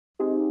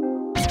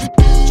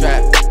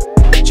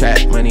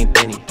Trap money,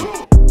 Benny.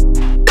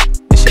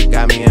 This shit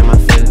got me in my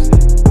feelings.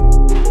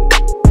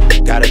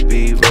 Gotta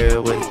be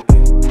real with it.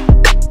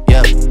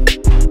 Yeah.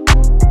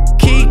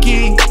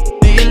 Kiki,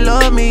 do you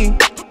love me?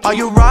 Are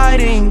you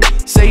riding?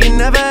 Say you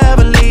never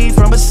ever leave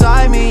from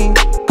beside me.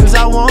 Cause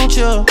I want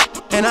you,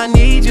 and I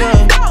need you,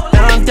 and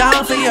I'm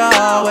down for you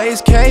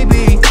always.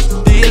 KB,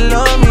 do you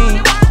love me?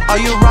 Are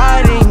you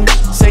riding?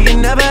 Say you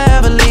never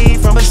ever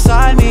leave from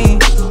beside me.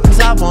 Cause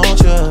I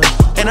want you,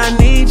 and I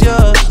need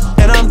you,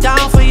 and I'm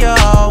down for you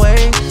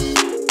always.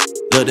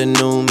 Look, the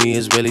new me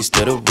is really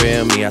still the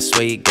real me. I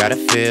swear you gotta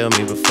feel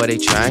me before they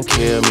try and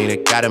kill me. They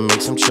gotta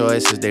make some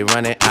choices, they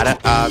running out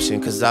of option.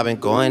 Cause I've been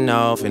going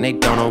off and they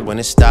don't know when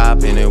to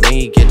stop. And when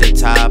you get to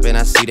top, and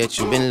I see that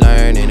you've been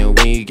learning. And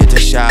when you get to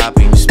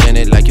shopping, you spend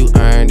it like you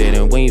earned it.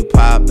 And when you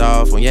popped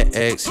off on your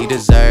ex, he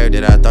deserved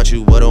it. I thought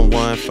you would've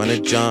won from the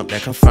jump,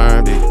 that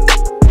confirmed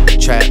it.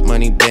 Trap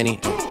money, Benny.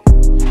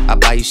 I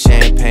buy you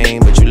champagne,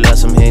 but you love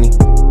some Henny.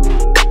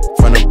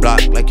 From the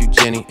block like you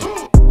Jenny.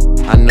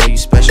 I know you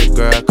special,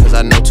 girl, cause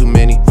I know too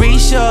many.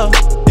 Risha,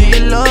 do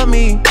you love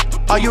me?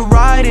 Are you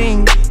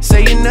riding?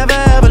 Say you never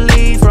ever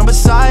leave from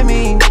beside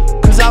me.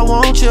 Cause I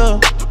want you,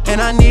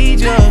 and I need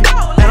you,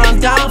 and I'm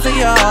down for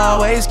you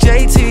always.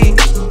 JT,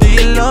 do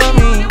you love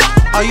me?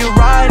 Are you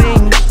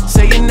riding?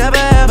 Say you never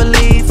ever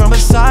leave from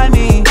beside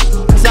me.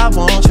 Cause I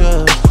want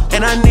you,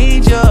 and I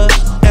need you,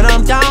 and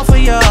I'm down for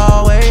you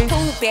always.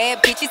 Two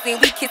bad bitches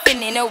and we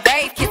kissing in a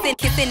wave.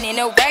 Kissing in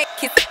a wave.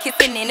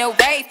 Kissing in a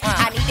wave.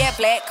 I need that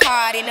black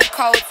card and the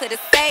code to the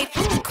safe.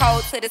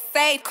 Code to the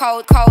safe.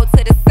 Code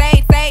to the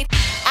safe.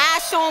 I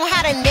show them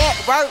how to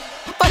network.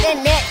 For that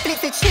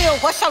Netflix and chill,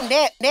 what's your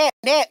net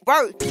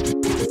worth?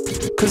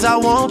 Cause I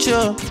want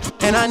you,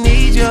 and I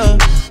need you,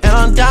 and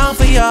I'm down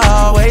for you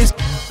always.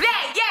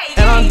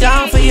 And I'm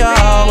down for you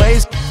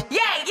always.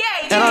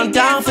 And I'm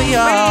down for you,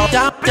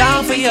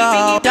 down for you,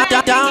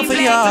 down for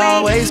you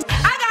always.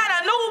 I got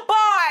a new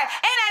boy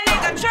and a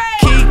nigga Trey.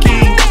 Kiki,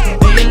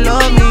 do you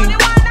love me?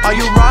 Are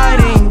you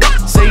riding?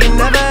 Say you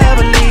never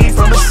ever leave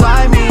from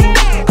beside me.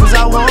 Cause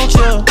I want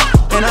you,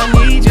 and I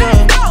need you,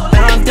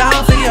 and I'm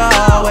down for you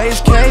always.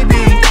 KB,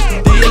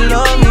 do you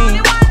love me?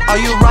 Are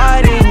you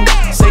riding?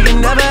 Say you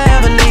never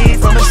ever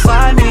leave from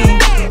beside me.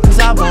 Cause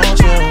I want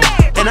you,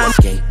 and I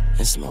skate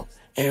and smoke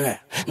and rap.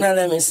 Now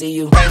let me see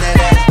you bring that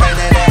ass, bring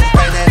that ass,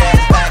 bring that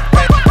ass back.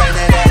 Bring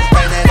that ass,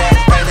 bring that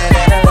ass, bring that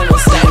ass. Now let me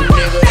see you,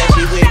 nigga that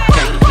she with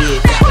can't hit.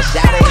 Got a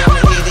shot it,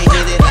 I'ma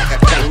hit it like I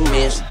can't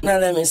miss. Now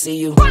let me see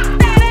you. Now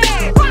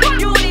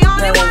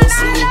let me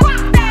see you.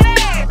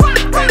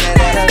 Bring that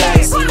ass, now let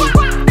me see you.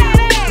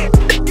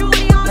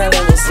 Now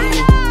let me see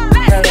you.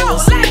 Now let me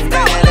see you.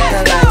 Bring that ass,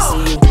 now let me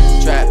see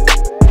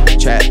you.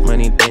 Trap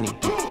money, Benny.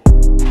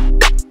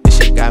 This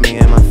shit got me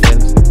in my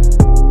feelings.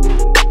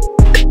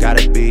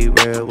 Gotta be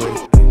real with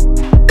it.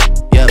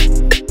 Yeah.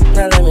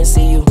 Now let me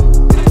see you.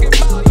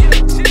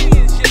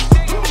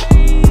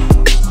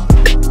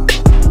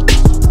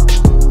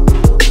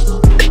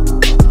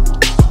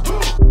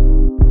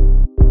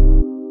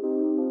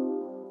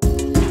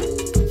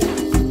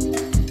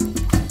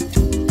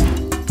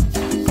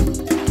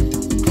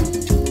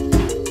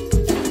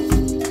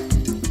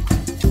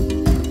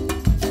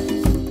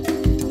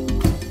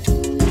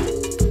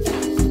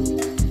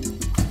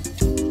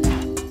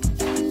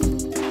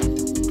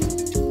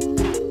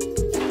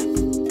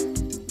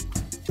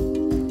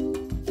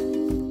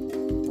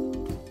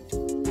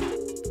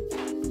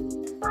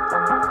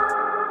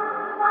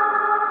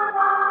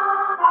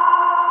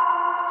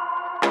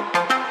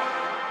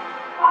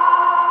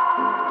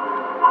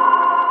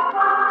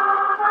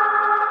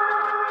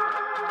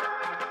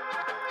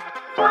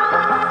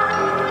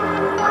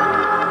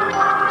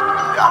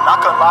 I'm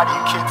not gonna lie to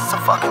you kids, it's a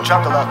fucking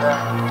jungle out there.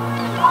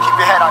 Keep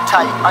your head on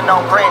tight,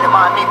 unknown brain and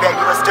mind me, baby,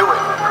 let's do it.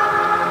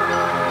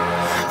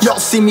 Y'all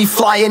see me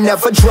flying,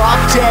 never drop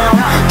down,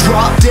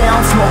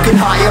 smoking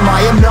high,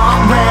 I am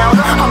not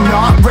round, I'm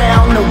not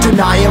round, no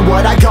denying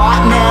what I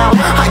got now,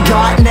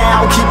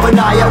 keep an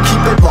eye out,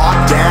 keep it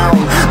locked down,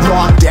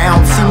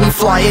 see me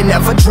flying,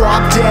 never drop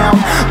down,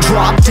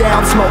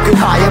 smoking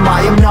high,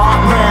 I am not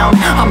round,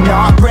 I'm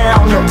not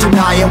round, no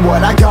denying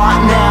what I got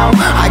now,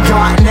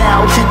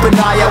 keep an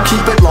eye out,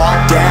 keep it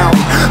locked down,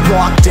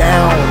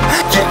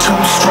 get too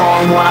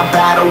strong, wanna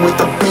battle with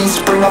the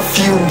beast, bring a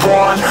few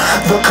on,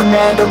 the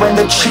commander and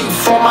the chief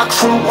for my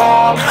crew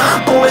on,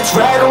 bullets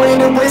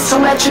rattling and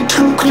whistle at your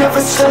toque,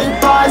 never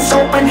sleep, eyes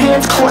open,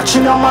 hands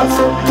clutching on my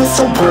loop, this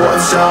a war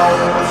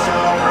zone.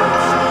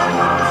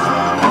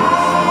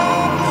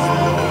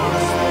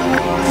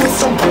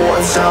 It's a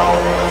war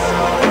zone.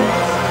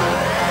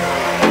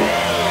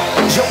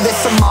 Yo,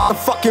 this a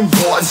motherfucking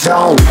war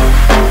zone.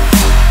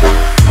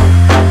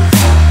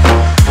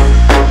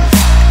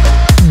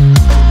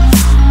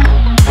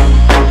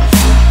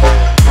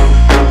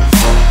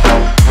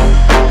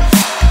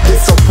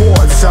 It's a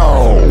war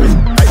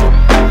zone.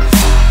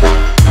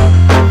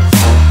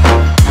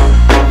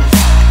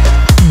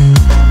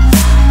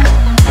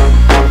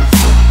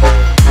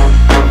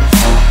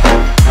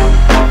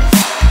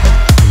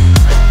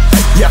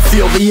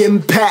 Feel the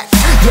impact. back.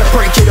 Yeah,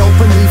 break it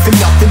open, leaving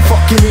nothing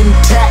fucking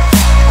intact.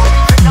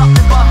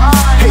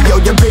 Hey yo,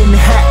 you been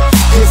hacked.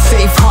 You're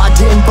safe, hard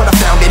in, but I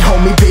found it,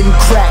 homie, been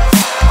cracked.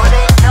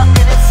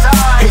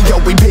 Hey yo,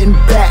 we been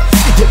back.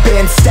 Your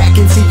band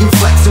stacking, see you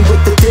flexing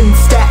with the thin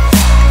stack.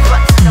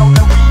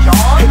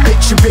 Hey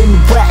bitch, you been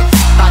whacked.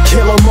 I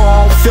kill them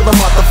all, feel the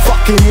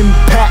motherfucking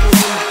impact.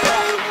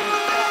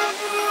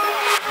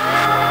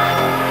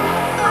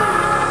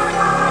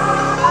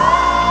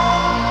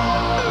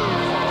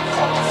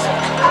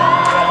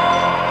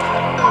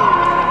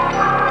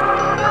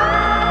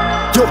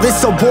 Yo,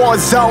 this a war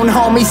zone,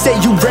 homie, say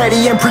you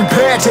ready and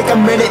prepared. Take a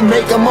minute,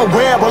 make them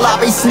aware. Well, I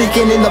be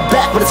sneaking in the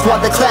back, but it's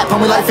squad that clap,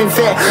 homie, life ain't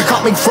fair.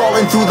 Caught me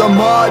crawling through the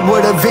mud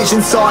with a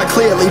vision, saw it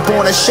clearly.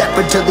 Born a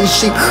shepherd to these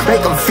sheep,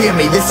 make them fear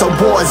me. This a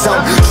war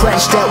zone,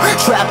 trashed out,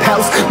 trap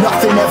house,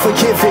 nothing ever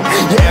given.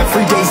 Yeah,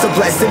 every day's a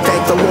blessing,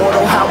 thank the Lord,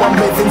 oh how I'm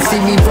living.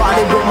 See me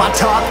riding with my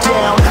top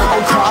down,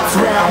 oh cops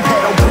round,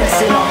 pedal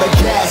pressing on the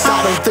gas.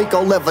 I don't think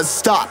I'll ever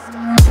stop.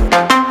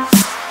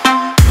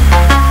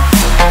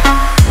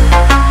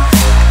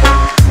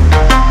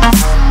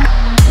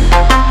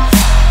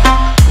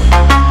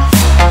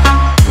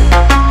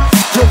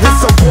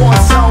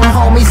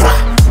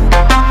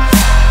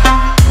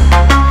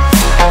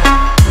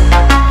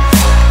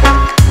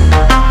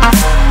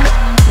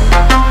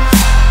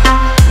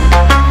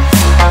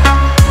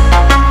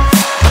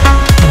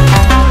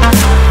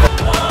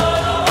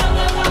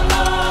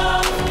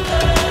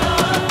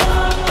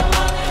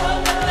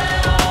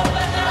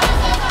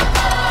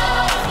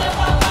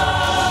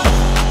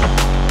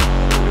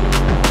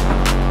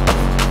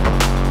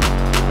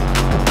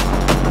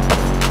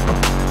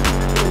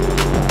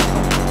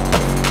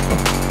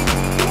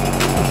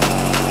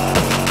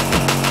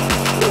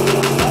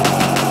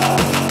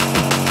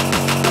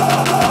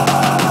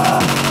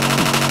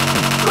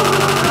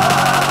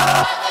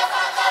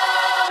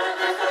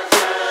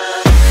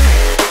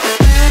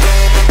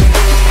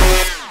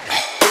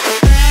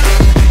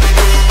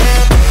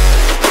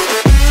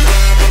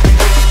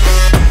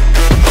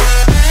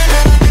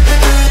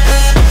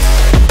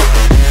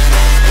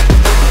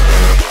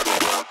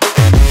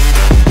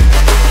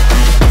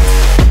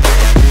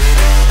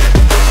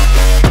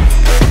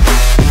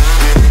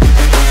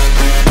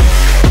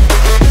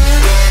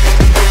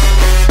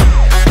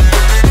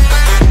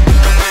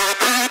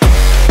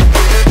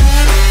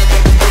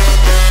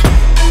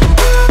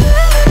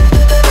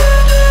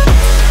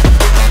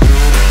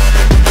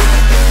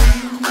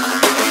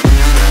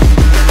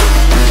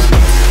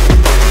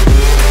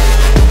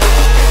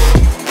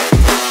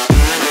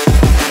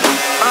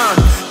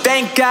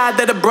 God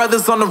that the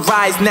brothers on the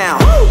rise now.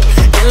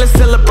 Endless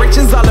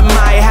celebrations all in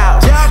my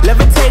house.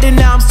 Levitating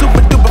now, I'm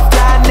super duper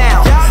fly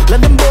now.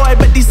 London boy,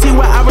 but DC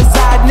where I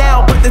reside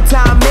now. Put the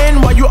time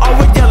in while you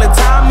always yelling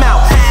time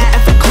out.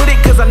 And for quit it,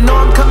 cause I know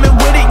I'm coming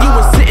with it. You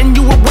were sitting,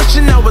 you were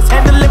wishing I was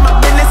handling my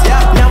business.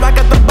 Now I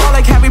got the ball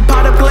like Harry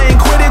Potter playing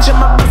Quidditch. And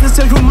my business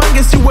is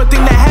humongous, you would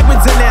think that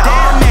happens in it.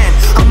 Oh man,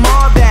 I'm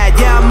all that,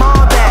 yeah, I'm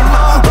all that.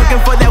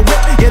 Working for that whip,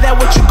 yeah, that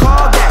what you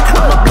call that.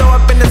 I'ma blow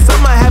up in the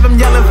summer, have them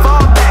yelling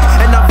fall back.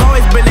 And I've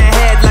always been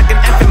ahead like an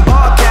effing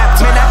ball cap.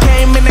 Man, I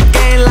came in the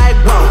game like,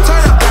 whoa.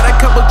 Got a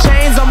couple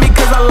chains on me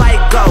cause I like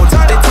gold.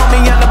 They told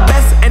me I'm the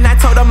best and I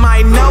told them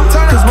I know.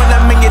 Cause when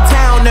I'm in your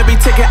town, every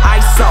ticket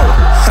I sold.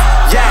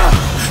 Yeah,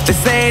 they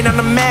saying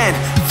I'm the man.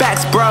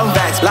 Facts, bro.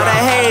 Lot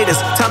of haters,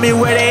 tell me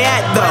where they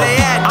at though.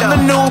 I'm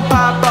the new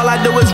pop, all I do is